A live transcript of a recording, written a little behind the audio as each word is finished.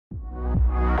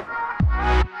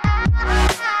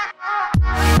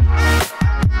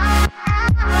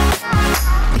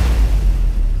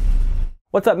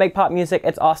What's up, Make Pop Music?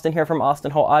 It's Austin here from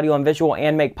Austin Holt Audio and Visual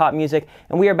and Make Pop Music,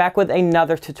 and we are back with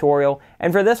another tutorial.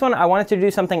 And for this one, I wanted to do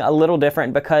something a little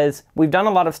different because we've done a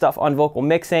lot of stuff on vocal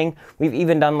mixing. We've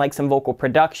even done like some vocal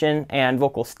production and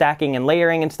vocal stacking and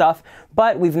layering and stuff,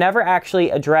 but we've never actually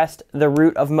addressed the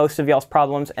root of most of y'all's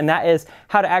problems, and that is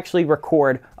how to actually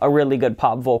record a really good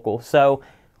pop vocal. So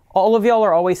all of y'all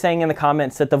are always saying in the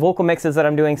comments that the vocal mixes that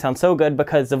I'm doing sound so good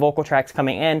because the vocal tracks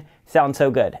coming in sound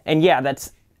so good. And yeah,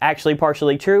 that's actually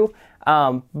partially true,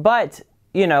 but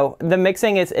you know, the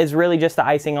mixing is really just the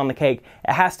icing on the cake.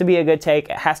 It has to be a good take,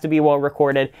 it has to be well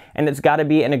recorded, and it's got to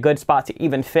be in a good spot to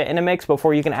even fit in a mix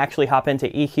before you can actually hop into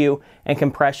EQ and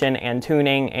compression and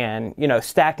tuning and, you know,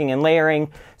 stacking and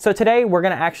layering. So today we're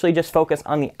going to actually just focus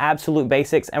on the absolute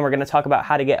basics, and we're going to talk about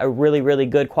how to get a really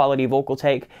good quality vocal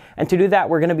take. And to do that,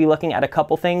 we're going to be looking at a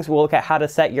couple things. We'll look at how to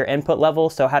set your input level,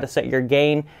 so how to set your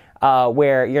gain,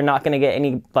 where you're not going to get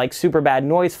any like super bad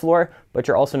noise floor, but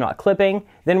you're also not clipping.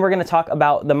 Then we're going to talk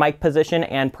about the mic position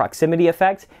and proximity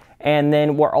effect. And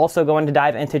then we're also going to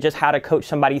dive into just how to coach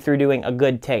somebody through doing a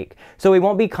good take. So we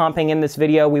won't be comping in this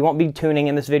video, we won't be tuning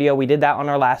in this video, we did that on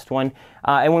our last one,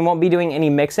 and we won't be doing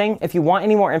any mixing. If you want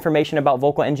any more information about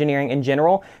vocal engineering in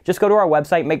general, just go to our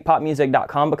website,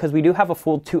 makepopmusic.com, because we do have a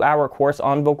full 2-hour course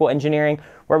on vocal engineering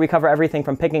where we cover everything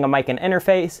from picking a mic and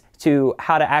interface to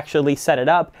how to actually set it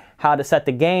up, how to set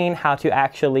the gain, how to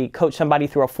actually coach somebody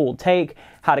through a full take,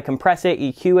 how to compress it,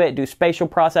 EQ it, do spatial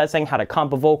processing, how to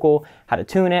comp a vocal, how to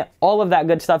tune it. All of that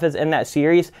good stuff is in that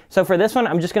series. So for this one,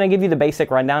 I'm just going to give you the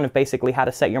basic rundown of basically how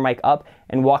to set your mic up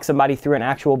and walk somebody through an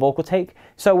actual vocal take.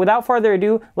 So without further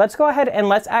ado, let's go ahead and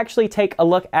let's actually take a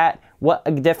look at what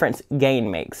a difference gain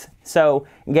makes. So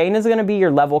gain is going to be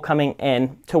your level coming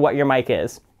in to what your mic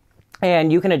is.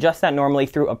 And you can adjust that normally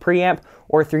through a preamp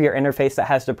or through your interface that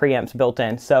has the preamps built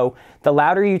in. So the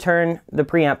louder you turn the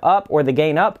preamp up or the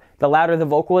gain up, the louder the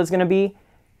vocal is going to be.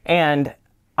 And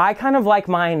I kind of like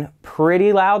mine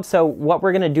pretty loud. So what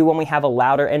we're going to do when we have a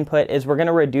louder input is we're going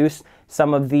to reduce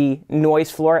some of the noise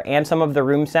floor and some of the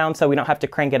room sound so we don't have to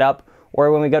crank it up. Or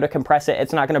when we go to compress it,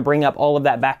 it's not going to bring up all of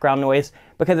that background noise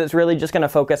because it's really just going to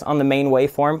focus on the main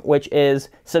waveform, which is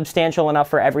substantial enough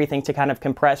for everything to kind of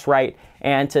compress right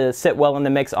and to sit well in the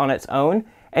mix on its own.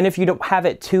 And if you don't have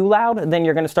it too loud, then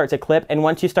you're going to start to clip. And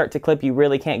once you start to clip, you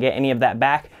really can't get any of that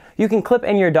back. You can clip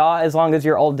in your DAW as long as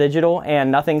you're all digital and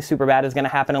nothing super bad is going to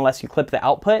happen unless you clip the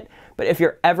output. But if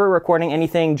you're ever recording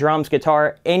anything, drums,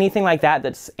 guitar, anything like that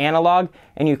that's analog,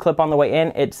 and you clip on the way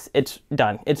in, it's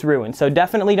done. It's ruined. So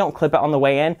definitely don't clip it on the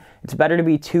way in. It's better to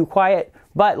be too quiet.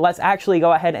 But let's actually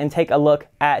go ahead and take a look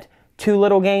at too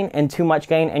little gain and too much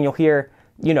gain, and you'll hear,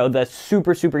 you know, the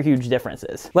super huge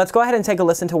differences. Let's go ahead and take a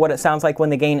listen to what it sounds like when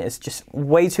the gain is just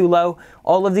way too low.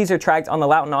 All of these are tracked on the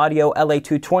Loudon Audio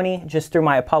LA220 just through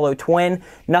my Apollo Twin.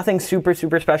 Nothing super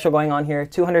special going on here.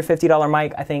 $250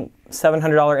 mic, I think $700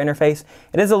 interface.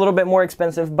 It is a little bit more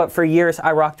expensive, but for years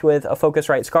I rocked with a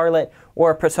Focusrite Scarlett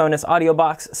or a Presonus audio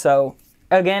box. So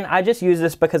again, I just use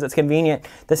this because it's convenient.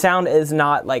 The sound is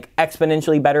not like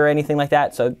exponentially better or anything like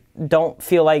that, so don't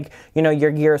feel like, you know,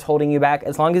 your gear is holding you back.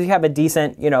 As long as you have a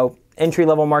decent, you know,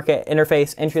 entry-level market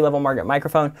interface, entry-level market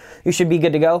microphone, you should be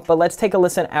good to go. But let's take a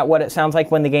listen at what it sounds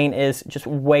like when the gain is just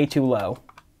way too low.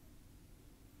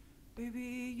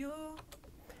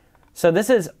 So this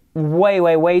is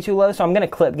way too low, so I'm going to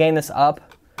clip gain this up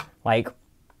like,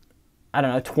 I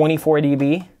don't know, 24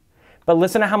 dB. But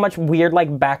listen to how much weird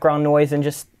like background noise and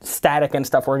just static and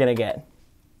stuff we're gonna get.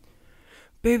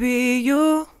 Baby,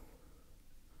 you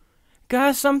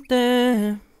got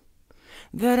something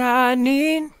that I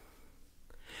need.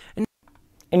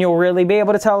 And you'll really be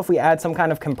able to tell if we add some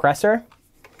kind of compressor.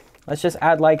 Let's just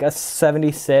add like a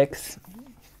 76.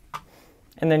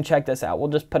 And then check this out. We'll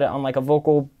just put it on like a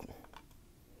vocal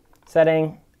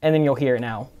setting, and then you'll hear it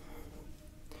now.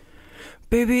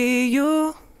 Baby,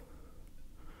 you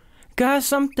got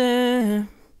something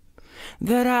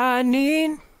that I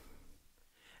need.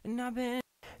 And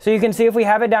so you can see if we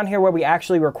have it down here where we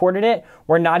actually recorded it,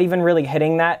 we're not even really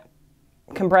hitting that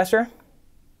compressor.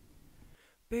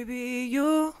 Baby,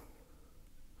 you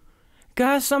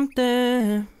got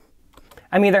something.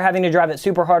 I'm either having to drive it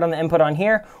super hard on the input on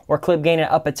here or clip gain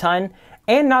it up a ton.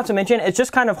 And not to mention, it's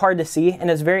just kind of hard to see and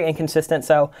it's very inconsistent.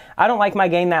 So I don't like my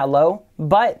gain that low,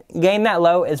 but gain that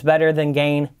low is better than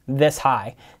gain this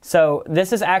high. So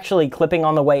this is actually clipping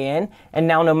on the way in. And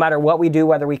now no matter what we do,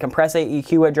 whether we compress it,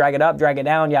 EQ it, drag it up, drag it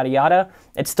down, yada yada,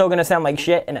 it's still gonna sound like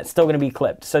shit and it's still gonna be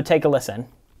clipped. So take a listen.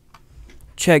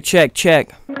 Check.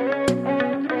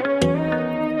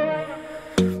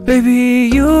 Baby,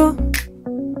 you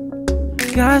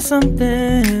got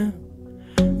something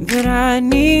that I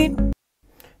need.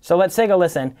 So let's take a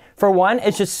listen. For one,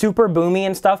 it's just super boomy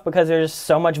and stuff because there's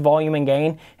so much volume and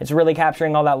gain. It's really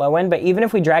capturing all that low end. But even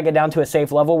if we drag it down to a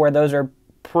safe level where those are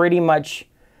pretty much,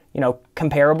 you know,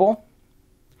 comparable.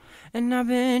 And I've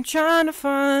been trying to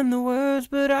find the words,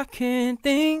 but I can't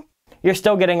think. You're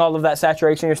still getting all of that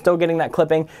saturation. You're still getting that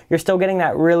clipping. You're still getting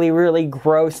that really, really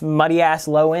gross, muddy ass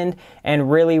low end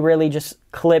and really, really just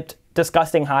clipped,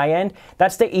 disgusting high end.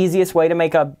 That's the easiest way to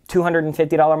make a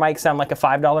 $250 mic sound like a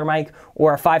 $5 mic,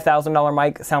 or a $5,000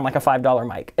 mic sound like a $5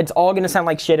 mic. It's all going to sound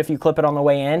like shit if you clip it on the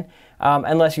way in,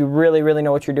 unless you really, really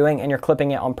know what you're doing and you're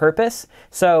clipping it on purpose.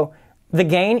 So the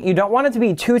gain, you don't want it to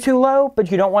be too low,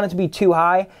 but you don't want it to be too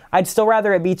high. I'd still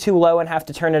rather it be too low and have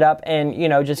to turn it up and, you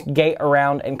know, just gate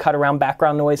around and cut around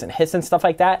background noise and hiss and stuff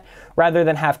like that, rather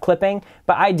than have clipping.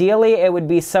 But ideally, it would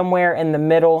be somewhere in the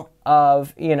middle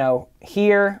of, you know,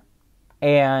 here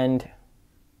and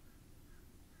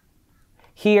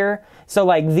here. So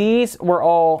like these were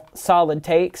all solid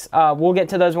takes. We'll get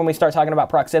to those when we start talking about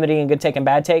proximity and good take and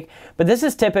bad take. But this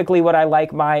is typically what I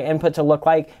like my input to look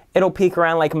like. It'll peak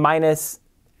around like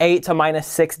 -8 to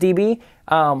 -6 dB.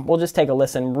 We'll just take a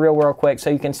listen real quick so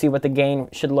you can see what the gain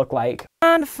should look like.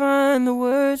 Trying to find the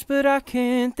words, but I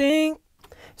can't think.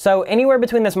 So anywhere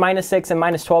between this -6 and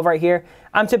 -12 right here,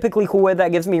 I'm typically cool with.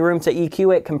 That gives me room to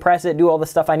EQ it, compress it, do all the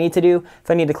stuff I need to do.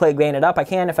 If I need to clip gain it up, I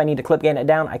can. If I need to clip gain it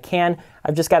down, I can.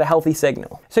 I've just got a healthy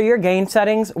signal. So your gain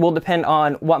settings will depend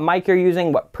on what mic you're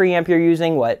using, what preamp you're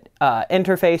using, what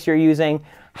interface you're using,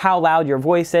 how loud your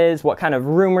voice is, what kind of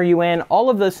room are you in. All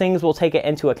of those things will take it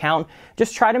into account.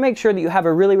 Just try to make sure that you have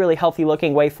a really, really healthy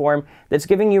looking waveform that's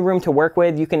giving you room to work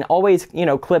with. You can always, you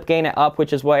know, clip gain it up,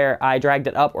 which is where I dragged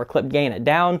it up, or clip gain it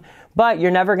down. But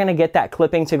you're never going to get that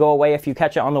clipping to go away if you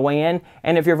catch it on the way in.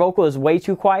 And if your vocal is way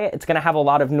too quiet, it's going to have a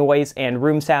lot of noise and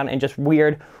room sound and just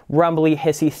weird, rumbly,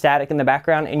 hissy static in the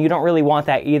background. And you don't really want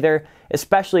that either,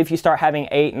 especially if you start having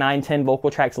 8, 9, 10 vocal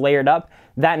tracks layered up.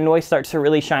 That noise starts to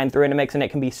really shine through in a mix and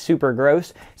it can be super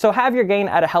gross. So have your gain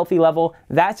at a healthy level.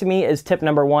 That to me is tip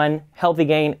number one. Healthy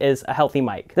gain is a healthy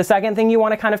mic. The second thing you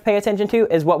want to kind of pay attention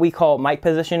to is what we call mic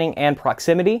positioning and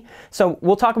proximity. So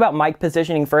we'll talk about mic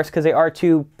positioning first because they are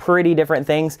two pretty different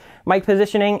things. Mic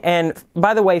positioning, and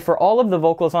by the way, for all of the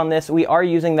vocals on this, we are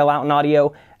using the Lauten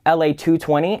Audio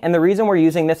LA220, and the reason we're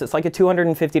using this, it's like a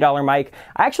 $250 mic.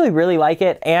 I actually really like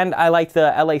it, and I like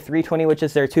the LA320, which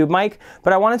is their tube mic,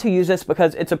 but I wanted to use this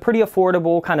because it's a pretty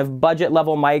affordable kind of budget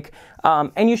level mic,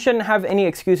 and you shouldn't have any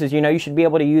excuses. You know, you should be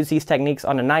able to use these techniques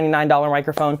on a $99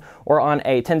 microphone or on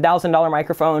a $10,000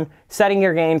 microphone. Setting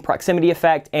your gain, proximity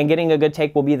effect, and getting a good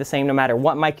take will be the same no matter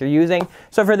what mic you're using.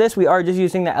 So for this, we are just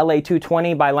using the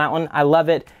LA220 by Lauten. I love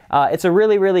it. It's a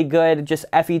really, really good just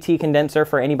FET condenser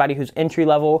for anybody who's entry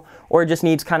level or just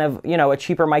needs kind of, you know, a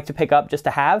cheaper mic to pick up just to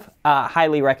have.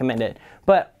 Highly recommend it.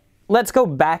 But let's go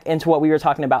back into what we were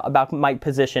talking about mic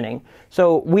positioning.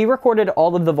 So we recorded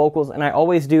all of the vocals, and I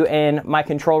always do in my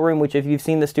control room, which if you've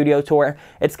seen the studio tour,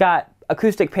 it's got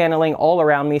acoustic paneling all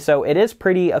around me, so it is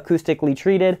pretty acoustically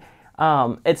treated.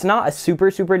 It's not a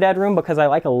super, super dead room because I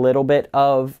like a little bit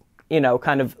of, you know,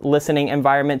 kind of listening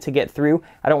environment to get through.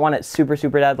 I don't want it super,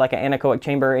 super dead like an anechoic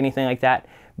chamber or anything like that.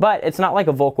 But it's not like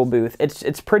a vocal booth.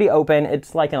 It's pretty open.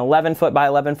 It's like an 11-foot by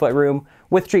 11-foot room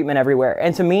with treatment everywhere.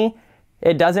 And to me,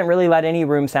 it doesn't really let any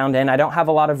room sound in. I don't have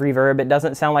a lot of reverb. It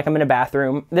doesn't sound like I'm in a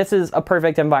bathroom. This is a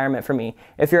perfect environment for me.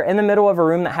 If you're in the middle of a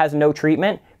room that has no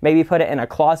treatment, maybe put it in a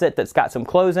closet that's got some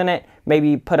clothes in it.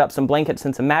 Maybe put up some blankets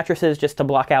and some mattresses just to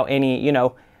block out any, you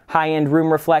know, high-end room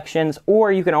reflections,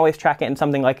 or you can always track it in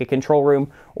something like a control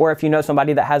room, or if you know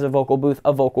somebody that has a vocal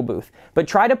booth. But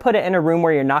try to put it in a room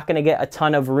where you're not going to get a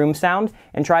ton of room sound,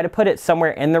 and try to put it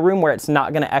somewhere in the room where it's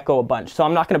not going to echo a bunch. So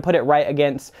I'm not going to put it right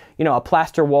against, you know, a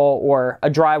plaster wall or a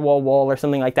drywall wall or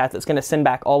something like that that's going to send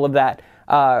back all of that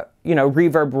you know,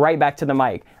 reverb right back to the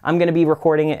mic. I'm going to be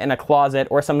recording it in a closet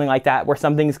or something like that where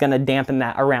something's going to dampen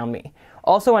that around me.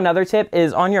 Also, another tip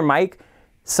is on your mic,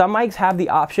 some mics have the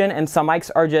option and some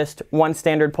mics are just one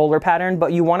standard polar pattern,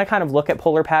 but you want to kind of look at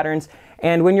polar patterns.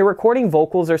 And when you're recording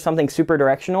vocals or something super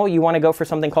directional, you want to go for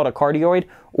something called a cardioid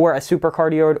or a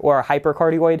supercardioid or a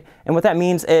hypercardioid. And what that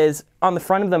means is on the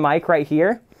front of the mic right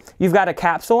here, you've got a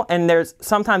capsule, and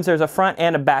sometimes there's a front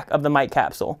and a back of the mic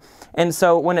capsule. And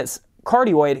so when it's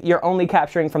cardioid, you're only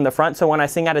capturing from the front. So when I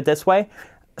sing at it this way,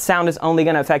 sound is only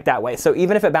going to affect that way. So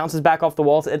even if it bounces back off the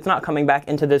walls, it's not coming back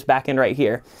into this back end right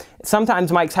here. Sometimes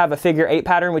mics have a figure 8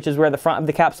 pattern, which is where the front of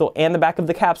the capsule and the back of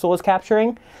the capsule is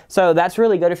capturing. So that's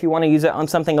really good if you want to use it on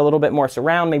something a little bit more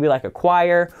surround, maybe like a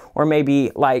choir, or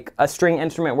maybe like a string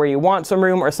instrument where you want some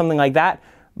room or something like that.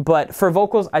 But for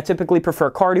vocals, I typically prefer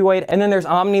cardioid. And then there's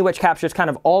Omni, which captures kind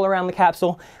of all around the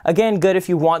capsule. Again, good if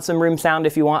you want some room sound,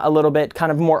 if you want a little bit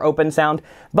kind of more open sound.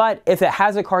 But if it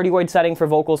has a cardioid setting for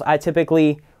vocals, I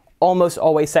typically almost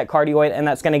always set cardioid, and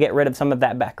that's going to get rid of some of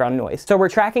that background noise. So we're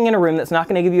tracking in a room that's not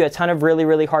going to give you a ton of really,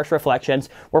 really harsh reflections.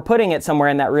 We're putting it somewhere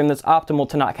in that room that's optimal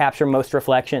to not capture most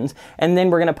reflections. And then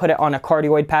we're going to put it on a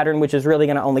cardioid pattern, which is really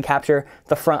going to only capture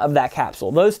the front of that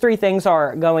capsule. Those three things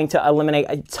are going to eliminate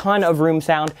a ton of room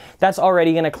sound. That's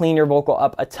already going to clean your vocal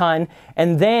up a ton.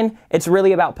 And then it's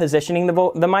really about positioning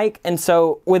the mic. And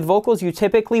so with vocals, you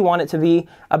typically want it to be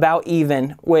about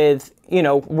even with, you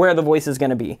know, where the voice is going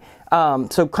to be.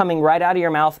 So coming right out of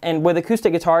your mouth. And with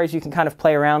acoustic guitars, you can kind of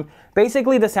play around.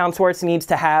 Basically, the sound source needs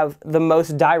to have the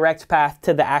most direct path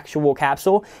to the actual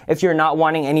capsule if you're not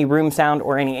wanting any room sound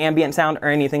or any ambient sound or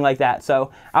anything like that.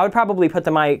 So I would probably put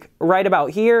the mic right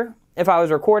about here if I was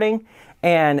recording.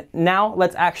 And now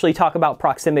let's actually talk about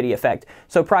proximity effect.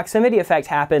 So proximity effect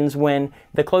happens when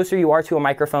the closer you are to a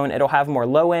microphone, it'll have more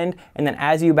low end, and then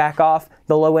as you back off,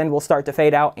 the low end will start to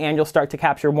fade out and you'll start to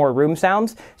capture more room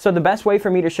sounds. So the best way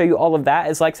for me to show you all of that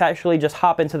is let's actually just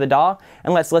hop into the DAW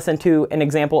and let's listen to an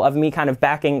example of me kind of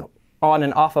backing on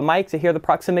and off a mic to hear the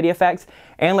proximity effects.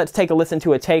 And let's take a listen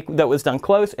to a take that was done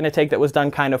close and a take that was done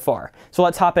kind of far. So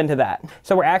let's hop into that.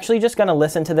 So we're actually just gonna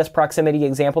listen to this proximity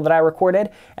example that I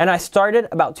recorded. And I started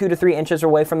about 2 to 3 inches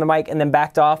away from the mic and then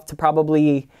backed off to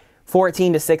probably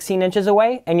 14 to 16 inches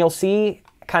away. And you'll see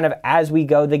kind of as we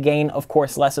go, the gain of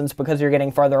course lessens because you're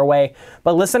getting farther away.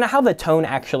 But listen to how the tone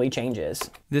actually changes.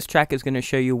 This track is going to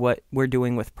show you what we're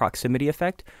doing with proximity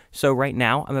effect. So right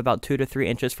now I'm about 2 to 3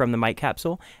 inches from the mic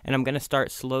capsule, and I'm going to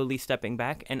start slowly stepping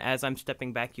back. And as I'm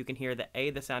stepping back, you can hear that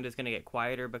the sound is going to get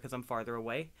quieter because I'm farther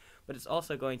away, but it's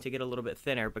also going to get a little bit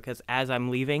thinner because as I'm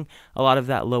leaving, a lot of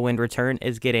that low end return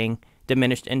is getting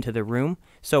diminished into the room.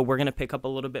 So we're going to pick up a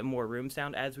little bit more room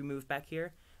sound as we move back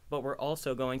here, but we're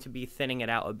also going to be thinning it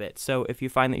out a bit. So if you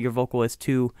find that your vocal is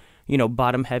too, you know,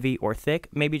 bottom heavy or thick,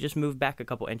 maybe just move back a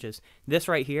couple inches. This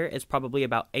right here is probably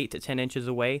about 8 to 10 inches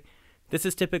away. This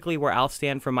is typically where I'll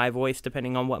stand for my voice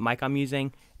depending on what mic I'm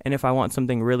using. And if I want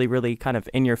something really, really kind of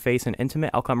in your face and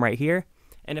intimate, I'll come right here.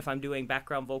 And if I'm doing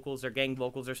background vocals or gang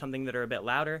vocals or something that are a bit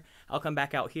louder, I'll come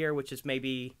back out here, which is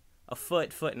maybe a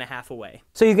foot and a half away.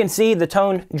 So you can see the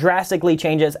tone drastically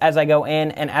changes as I go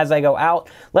in and as I go out.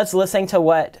 Let's listen to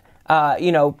what,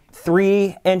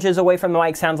 3 inches away from the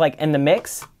mic sounds like in the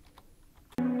mix.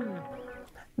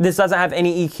 This doesn't have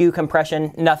any EQ,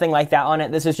 compression, nothing like that on it.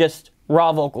 This is just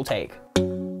raw vocal take.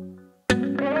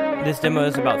 This demo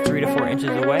is about 3 to 4 inches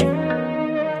away.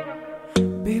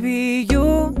 Baby,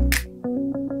 you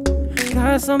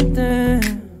got something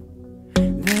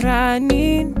that I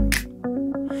need.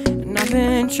 And I've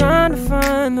been trying to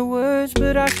find the words,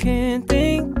 but I can't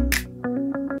think.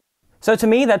 So to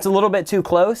me, that's a little bit too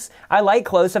close. I like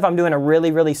close if I'm doing a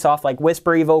really, really soft, like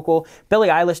whispery vocal. Billie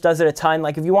Eilish does it a ton.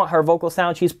 Like if you want her vocal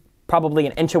sound, she's probably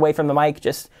an inch away from the mic,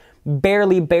 just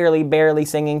barely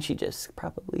singing. She just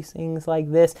probably sings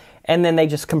like this. And then they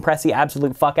just compress the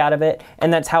absolute fuck out of it.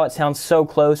 And that's how it sounds, so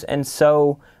close and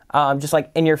so just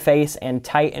like in your face and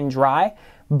tight and dry.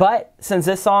 But since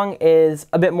this song is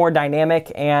a bit more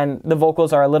dynamic and the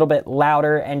vocals are a little bit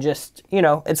louder and just,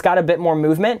 it's got a bit more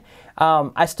movement,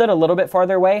 I stood a little bit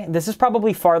farther away. This is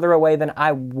probably farther away than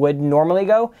I would normally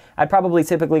go. I'd probably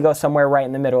typically go somewhere right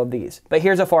in the middle of these. But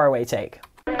here's a far away take.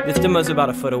 This demo's about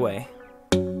a foot away.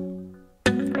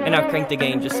 And I've cranked the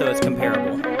gain just so it's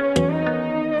comparable.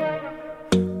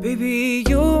 Baby,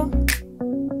 you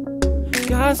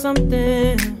got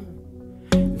something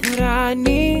that I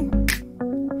need.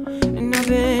 And I've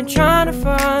been trying to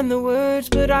find the words,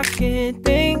 but I can't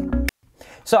think.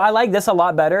 So I like this a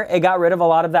lot better. It got rid of a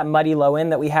lot of that muddy low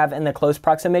end that we have in the close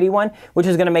proximity one, which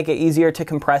is gonna make it easier to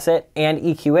compress it and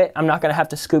EQ it. I'm not gonna have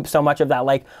to scoop so much of that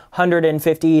like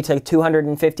 150 to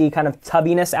 250 kind of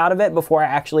tubbiness out of it before I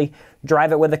actually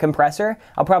drive it with a compressor.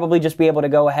 I'll probably just be able to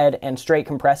go ahead and straight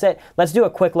compress it. Let's do a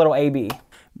quick little A/B.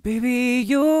 Baby,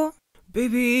 you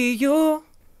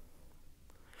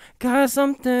got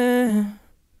something.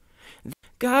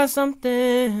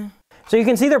 So you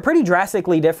can see they're pretty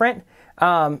drastically different.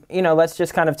 Let's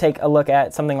just kind of take a look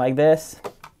at something like this.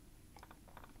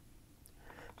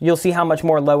 You'll see how much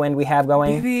more low end we have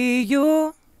going. Baby,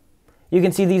 you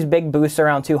can see these big boosts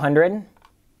around 200.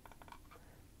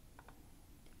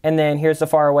 And then here's the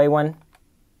far away one.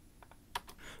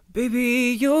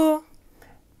 Baby, you.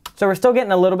 So we're still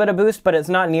getting a little bit of boost, but it's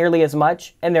not nearly as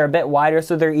much, and they're a bit wider,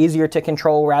 so they're easier to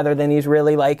control rather than these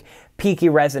really like peaky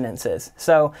resonances.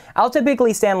 So I'll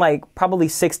typically stand like probably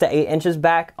 6 to 8 inches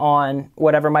back on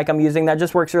whatever mic I'm using. That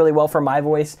just works really well for my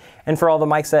voice and for all the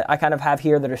mics that I kind of have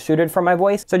here that are suited for my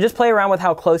voice. So just play around with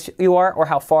how close you are or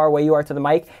how far away you are to the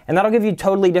mic, and that'll give you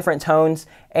totally different tones.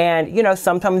 And you know,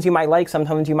 sometimes you might like,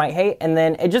 sometimes you might hate, and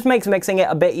then it just makes mixing it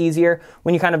a bit easier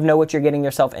when you kind of know what you're getting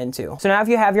yourself into. So now if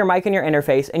you have your mic in your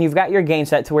interface and you've got your gain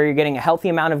set to where you're getting a healthy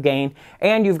amount of gain,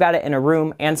 and you've got it in a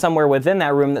room and somewhere within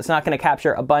that room that's not going to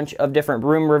capture a bunch of different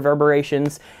room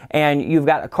reverberations, and you've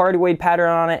got a cardioid pattern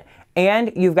on it,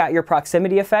 and you've got your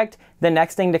proximity effect, the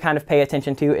next thing to kind of pay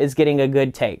attention to is getting a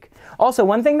good take. Also,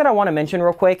 one thing that I want to mention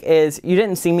real quick is, you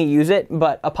didn't see me use it,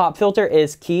 but a pop filter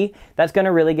is key. That's going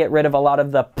to really get rid of a lot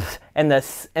of the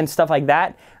and stuff like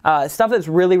that. Stuff that's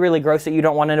really, really gross that you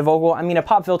don't want in a vocal. I mean, a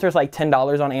pop filter is like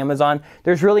 $10 on Amazon.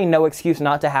 There's really no excuse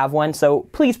not to have one, so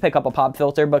please pick up a pop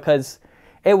filter because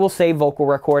it will save vocal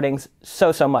recordings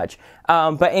so much.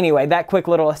 But anyway, that quick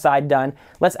little aside done,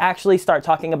 let's actually start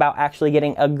talking about actually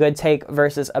getting a good take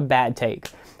versus a bad take.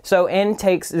 So in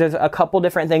takes, there's a couple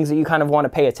different things that you kind of want to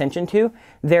pay attention to.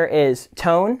 There is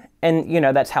tone, and you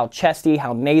know, that's how chesty,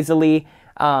 how nasally,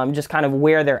 just kind of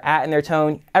where they're at in their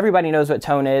tone. Everybody knows what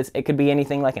tone is. It could be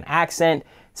anything like an accent,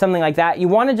 something like that. You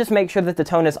want to just make sure that the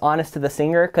tone is honest to the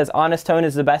singer, because honest tone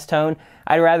is the best tone.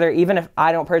 I'd rather, even if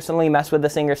I don't personally mess with the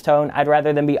singer's tone, I'd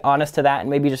rather them be honest to that and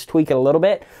maybe just tweak it a little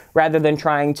bit, rather than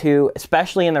trying to,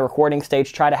 especially in the recording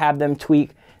stage, try to have them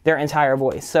tweak their entire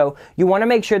voice. So you want to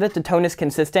make sure that the tone is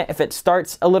consistent. If it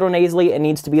starts a little nasally, it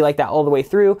needs to be like that all the way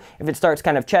through. If it starts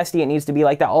kind of chesty, it needs to be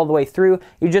like that all the way through.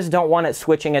 You just don't want it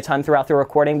switching a ton throughout the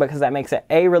recording, because that makes it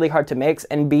A, really hard to mix,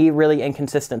 and B, really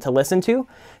inconsistent to listen to.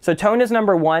 So tone is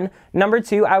number one. Number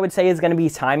two, I would say, is going to be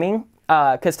timing.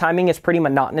 Because timing is pretty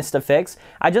monotonous to fix.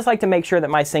 I just like to make sure that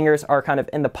my singers are kind of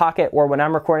in the pocket, or when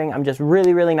I'm recording, I'm just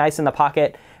really, really nice in the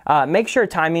pocket. Make sure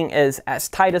timing is as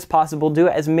tight as possible. Do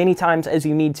it as many times as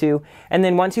you need to. And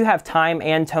then once you have time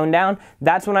and tone down,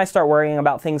 that's when I start worrying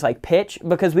about things like pitch,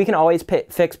 because we can always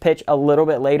fix pitch a little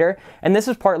bit later. And this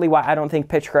is partly why I don't think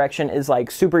pitch correction is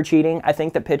like super cheating. I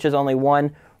think that pitch is only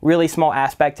one really small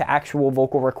aspect to actual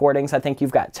vocal recordings. I think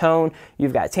you've got tone,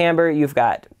 you've got timbre, you've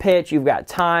got pitch, you've got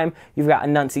time, you've got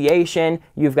enunciation,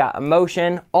 you've got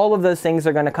emotion. All of those things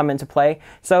are going to come into play.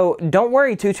 So don't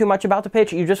worry too much about the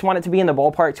pitch. You just want it to be in the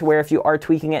ballpark to where if you are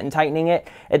tweaking it and tightening it,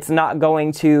 it's not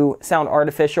going to sound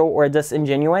artificial or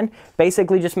disingenuine.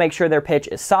 Basically, just make sure their pitch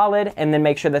is solid, and then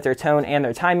make sure that their tone and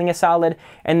their timing is solid.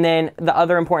 And then the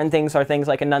other important things are things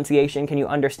like enunciation. Can you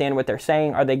understand what they're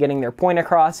saying? Are they getting their point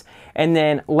across? And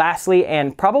then lastly,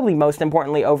 and probably most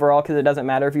importantly overall, because it doesn't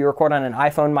matter if you record on an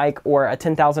iPhone mic or a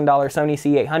 $10,000 Sony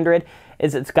C800,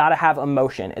 is it's got to have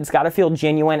emotion. It's got to feel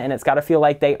genuine, and it's got to feel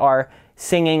like they are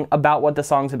singing about what the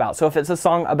song's about. So if it's a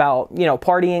song about, you know,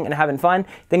 partying and having fun,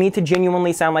 they need to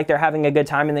genuinely sound like they're having a good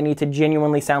time, and they need to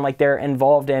genuinely sound like they're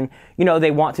involved in, you know,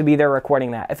 they want to be there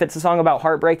recording that. If it's a song about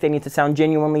heartbreak, they need to sound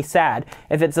genuinely sad.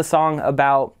 If it's a song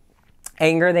about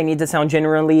anger, they need to sound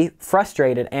genuinely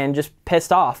frustrated and just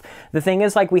pissed off. The thing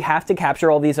is, like, we have to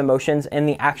capture all these emotions in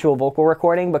the actual vocal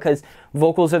recording, because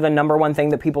vocals are the #1 thing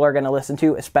that people are going to listen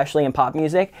to, especially in pop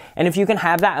music. And if you can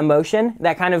have that emotion,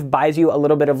 that kind of buys you a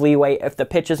little bit of leeway if the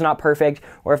pitch is not perfect,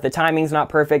 or if the timing's not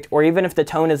perfect, or even if the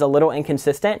tone is a little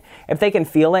inconsistent. If they can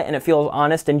feel it and it feels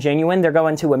honest and genuine, they're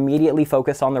going to immediately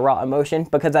focus on the raw emotion,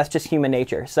 because that's just human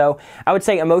nature. So I would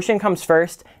say emotion comes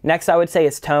first. Next, I would say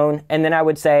is tone, and then I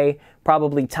would say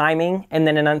probably timing, and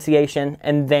then enunciation,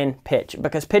 and then pitch,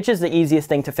 because pitch is the easiest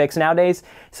thing to fix nowadays.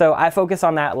 So I focus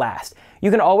on that last. You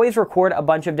can always record a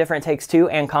bunch of different takes too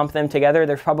and comp them together.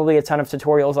 There's probably a ton of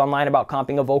tutorials online about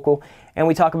comping a vocal, and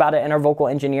we talk about it in our vocal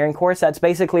engineering course. That's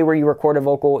basically where you record a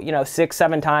vocal, you know,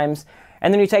 6-7 times,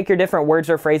 and then you take your different words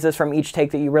or phrases from each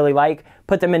take that you really like,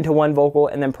 put them into one vocal,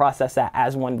 and then process that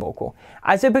as one vocal.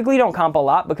 I typically don't comp a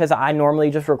lot, because I normally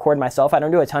just record myself. I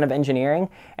don't do a ton of engineering,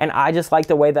 and I just like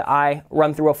the way that I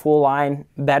run through a full line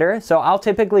better. So I'll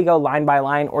typically go line by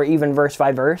line, or even verse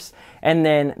by verse, and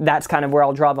then that's kind of where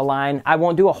I'll draw the line. I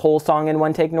won't do a whole song in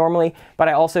one take normally, but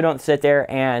I also don't sit there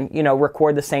and, you know,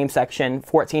 record the same section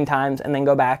 14 times and then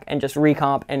go back and just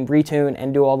recomp and retune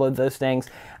and do all of those things.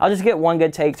 I'll just get one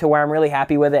good take to where I'm really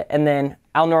happy with it, and then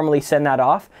I'll normally send that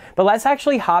off. But let's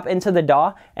actually hop into the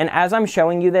DAW, and as I'm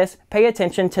showing you this, pay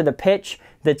attention to the pitch,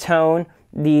 the tone,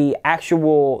 the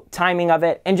actual timing of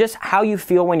it, and just how you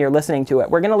feel when you're listening to it.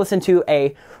 We're gonna listen to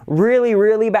a really,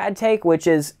 really bad take, which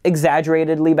is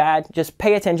exaggeratedly bad. Just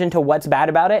pay attention to what's bad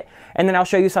about it, and then I'll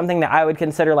show you something that I would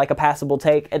consider like a passable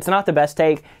take. It's not the best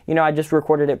take. You know, I just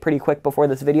recorded it pretty quick before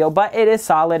this video, but it is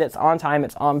solid, it's on time,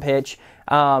 it's on pitch.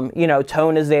 You know,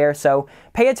 tone is there, so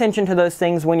pay attention to those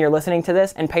things when you're listening to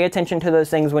this, and pay attention to those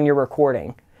things when you're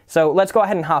recording. So let's go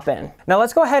ahead and hop in. Now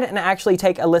let's go ahead and actually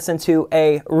take a listen to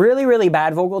a really, really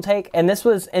bad vocal take, and this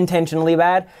was intentionally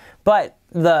bad, but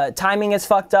the timing is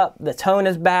fucked up, the tone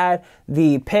is bad,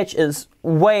 the pitch is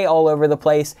way all over the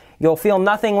place. You'll feel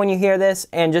nothing when you hear this,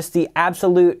 and just the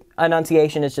absolute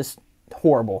enunciation is just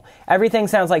horrible. Everything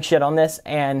sounds like shit on this,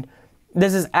 and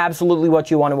this is absolutely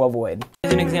what you want to avoid.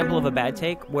 Here's an example of a bad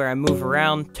take where I move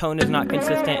around, tone is not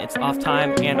consistent, it's off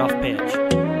time and off pitch.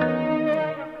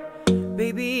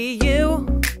 Baby,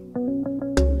 you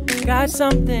got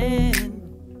something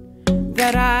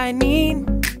that I need,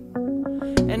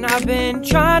 and I've been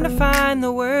trying to find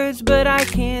the words, but I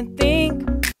can't think.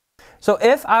 So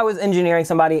if I was engineering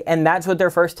somebody and that's what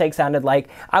their first take sounded like,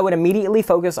 I would immediately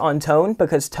focus on tone,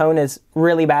 because tone is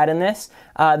really bad in this.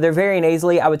 They're very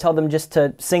nasally. I would tell them just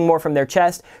to sing more from their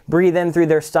chest, breathe in through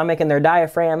their stomach and their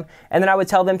diaphragm, and then I would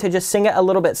tell them to just sing it a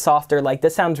little bit softer. Like,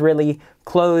 this sounds really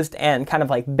closed and kind of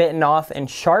like bitten off and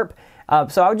sharp.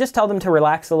 So I would just tell them to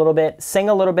relax a little bit, sing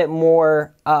a little bit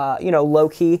more, you know, low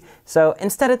key. So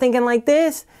instead of thinking like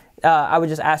this, I would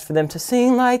just ask for them to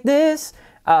sing like this.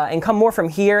 And come more from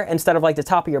here instead of like the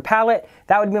top of your palette.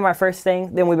 That would be my first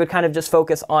thing. Then we would kind of just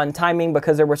focus on timing,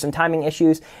 because there were some timing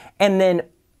issues. And then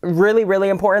really, really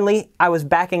importantly, I was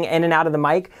backing in and out of the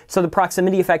mic. So the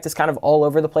proximity effect is kind of all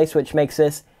over the place, which makes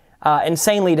this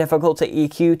insanely difficult to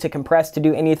EQ, to compress, to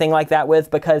do anything like that with,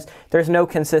 because there's no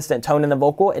consistent tone in the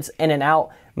vocal. It's in and out.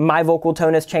 My vocal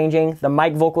tone is changing. The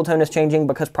mic vocal tone is changing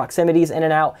because proximity is in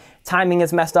and out. Timing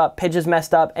is messed up. Pitch is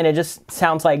messed up. And it just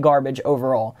sounds like garbage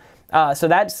overall. So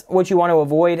that's what you want to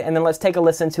avoid, and then let's take a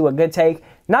listen to a good take.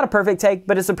 Not a perfect take,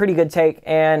 but it's a pretty good take,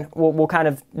 and we'll kind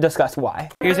of discuss why.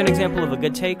 Here's an example of a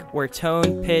good take where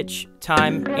tone, pitch,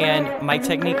 time, and mic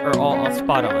technique are all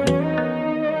spot on.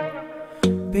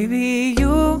 Baby,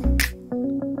 you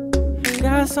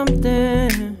got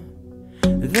something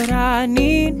that I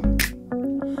need,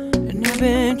 and I've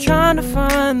been trying to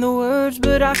find the words,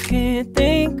 but I can't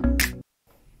think.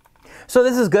 So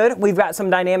this is good. We've got some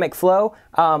dynamic flow.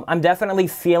 I'm definitely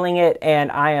feeling it, and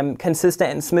I am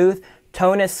consistent and smooth.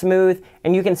 Tone is smooth,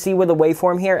 and you can see with the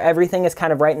waveform here, everything is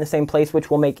kind of right in the same place, which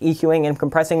will make EQing and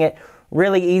compressing it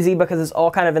really easy because it's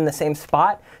all kind of in the same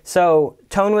spot. So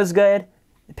tone was good,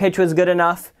 pitch was good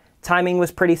enough, timing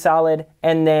was pretty solid,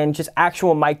 and then just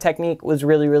actual mic technique was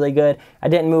really, really good. I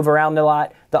didn't move around a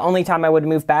lot. The only time I would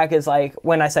move back is like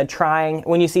when I said trying.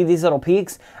 When you see these little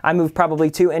peaks, I moved probably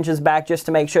 2 inches back just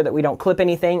to make sure that we don't clip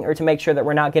anything, or to make sure that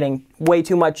we're not getting way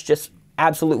too much just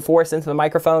absolute force into the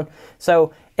microphone.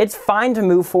 So it's fine to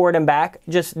move forward and back,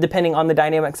 just depending on the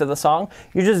dynamics of the song.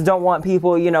 You just don't want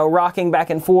people, you know, rocking back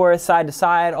and forth, side to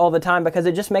side all the time, because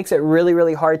it just makes it really,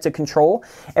 really hard to control.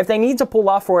 If they need to pull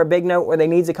off for a big note, or they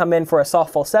need to come in for a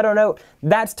soft falsetto note,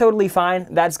 that's totally fine.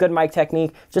 That's good mic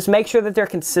technique. Just make sure that they're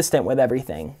consistent with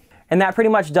everything. And that pretty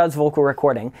much does vocal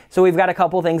recording. So we've got a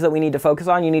couple things that we need to focus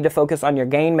on. You need to focus on your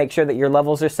gain, make sure that your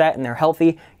levels are set and they're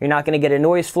healthy. You're not gonna get a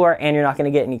noise floor, and you're not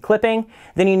gonna get any clipping.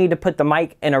 Then you need to put the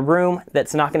mic in a room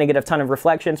that's not gonna get a ton of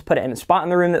reflections, put it in a spot in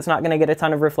the room that's not gonna get a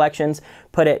ton of reflections,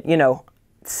 put it, you know,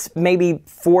 maybe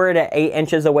 4 to 8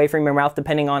 inches away from your mouth,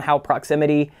 depending on how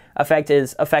proximity effect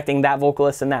is affecting that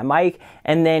vocalist and that mic.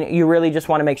 And then you really just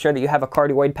wanna make sure that you have a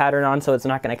cardioid pattern on, so it's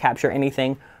not gonna capture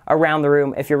anything around the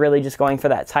room if you're really just going for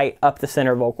that tight up the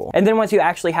center vocal. And then once you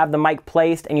actually have the mic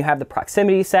placed and you have the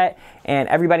proximity set and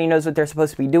everybody knows what they're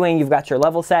supposed to be doing, you've got your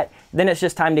level set, then it's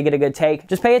just time to get a good take.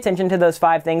 Just pay attention to those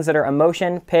 5 things that are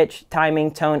emotion, pitch,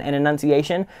 timing, tone, and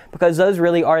enunciation, because those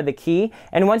really are the key.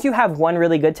 And once you have one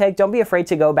really good take, don't be afraid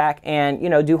to go back and, you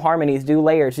know, do harmonies, do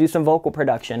layers, do some vocal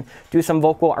production, do some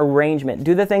vocal arrangement,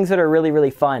 do the things that are really,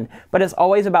 really fun. But it's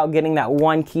always about getting that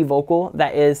one key vocal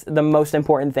that is the most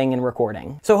important thing in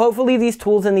recording. So hopefully these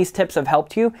tools and these tips have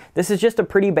helped you. This is just a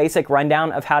pretty basic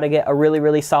rundown of how to get a really,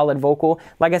 really solid vocal.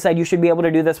 Like I said, you should be able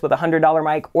to do this with a $100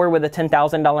 mic or with a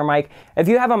 $10,000 mic. If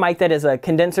you have a mic that is a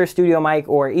condenser studio mic,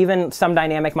 or even some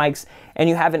dynamic mics, and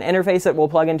you have an interface that will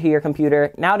plug into your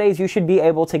computer, nowadays you should be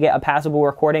able to get a passable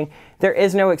recording. There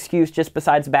is no excuse just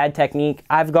besides bad technique.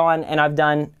 I've gone and I've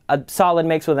done a solid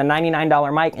mix with a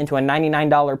 $99 mic into a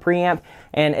 $99 preamp,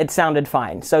 and it sounded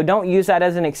fine. So don't use that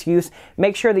as an excuse.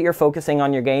 Make sure that you're focusing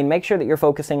on your gain, make sure that you're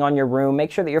focusing on your room,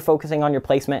 make sure that you're focusing on your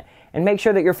placement, and make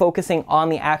sure that you're focusing on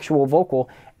the actual vocal.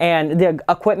 And the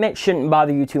equipment shouldn't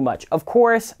bother you too much. Of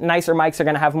course, nicer mics are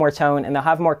gonna have more tone and they'll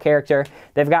have more character.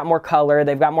 They've got more color,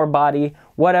 they've got more body,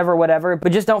 whatever,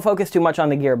 but just don't focus too much on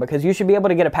the gear, because you should be able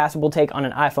to get a passable take on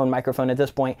an iPhone microphone at this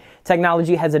point.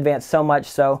 Technology has advanced so much,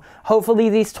 so hopefully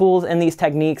these tools and these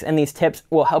techniques and these tips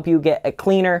will help you get a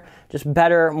cleaner, just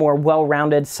better, more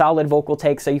well-rounded, solid vocal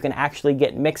take, so you can actually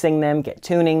get mixing them, get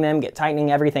tuning them, get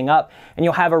tightening everything up, and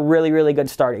you'll have a really, really good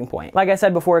starting point. Like I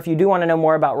said before, if you do want to know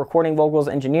more about recording vocals,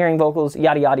 engineering vocals,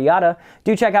 yada, yada, yada,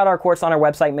 do check out our course on our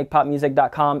website,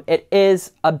 makepopmusic.com. It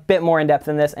is a bit more in-depth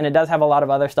than this, and it does have a lot of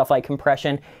other stuff like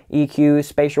compression, EQ,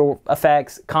 spatial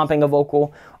effects, comping a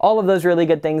vocal, all of those really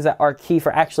good things that are key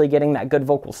for actually getting that good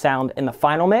vocal sound in the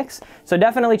final mix. So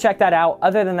definitely check that out.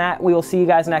 Other than that, we will see you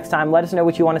guys next time. Let us know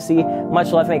what you want to see.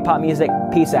 Much love, Make Pop Music.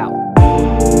 Peace out.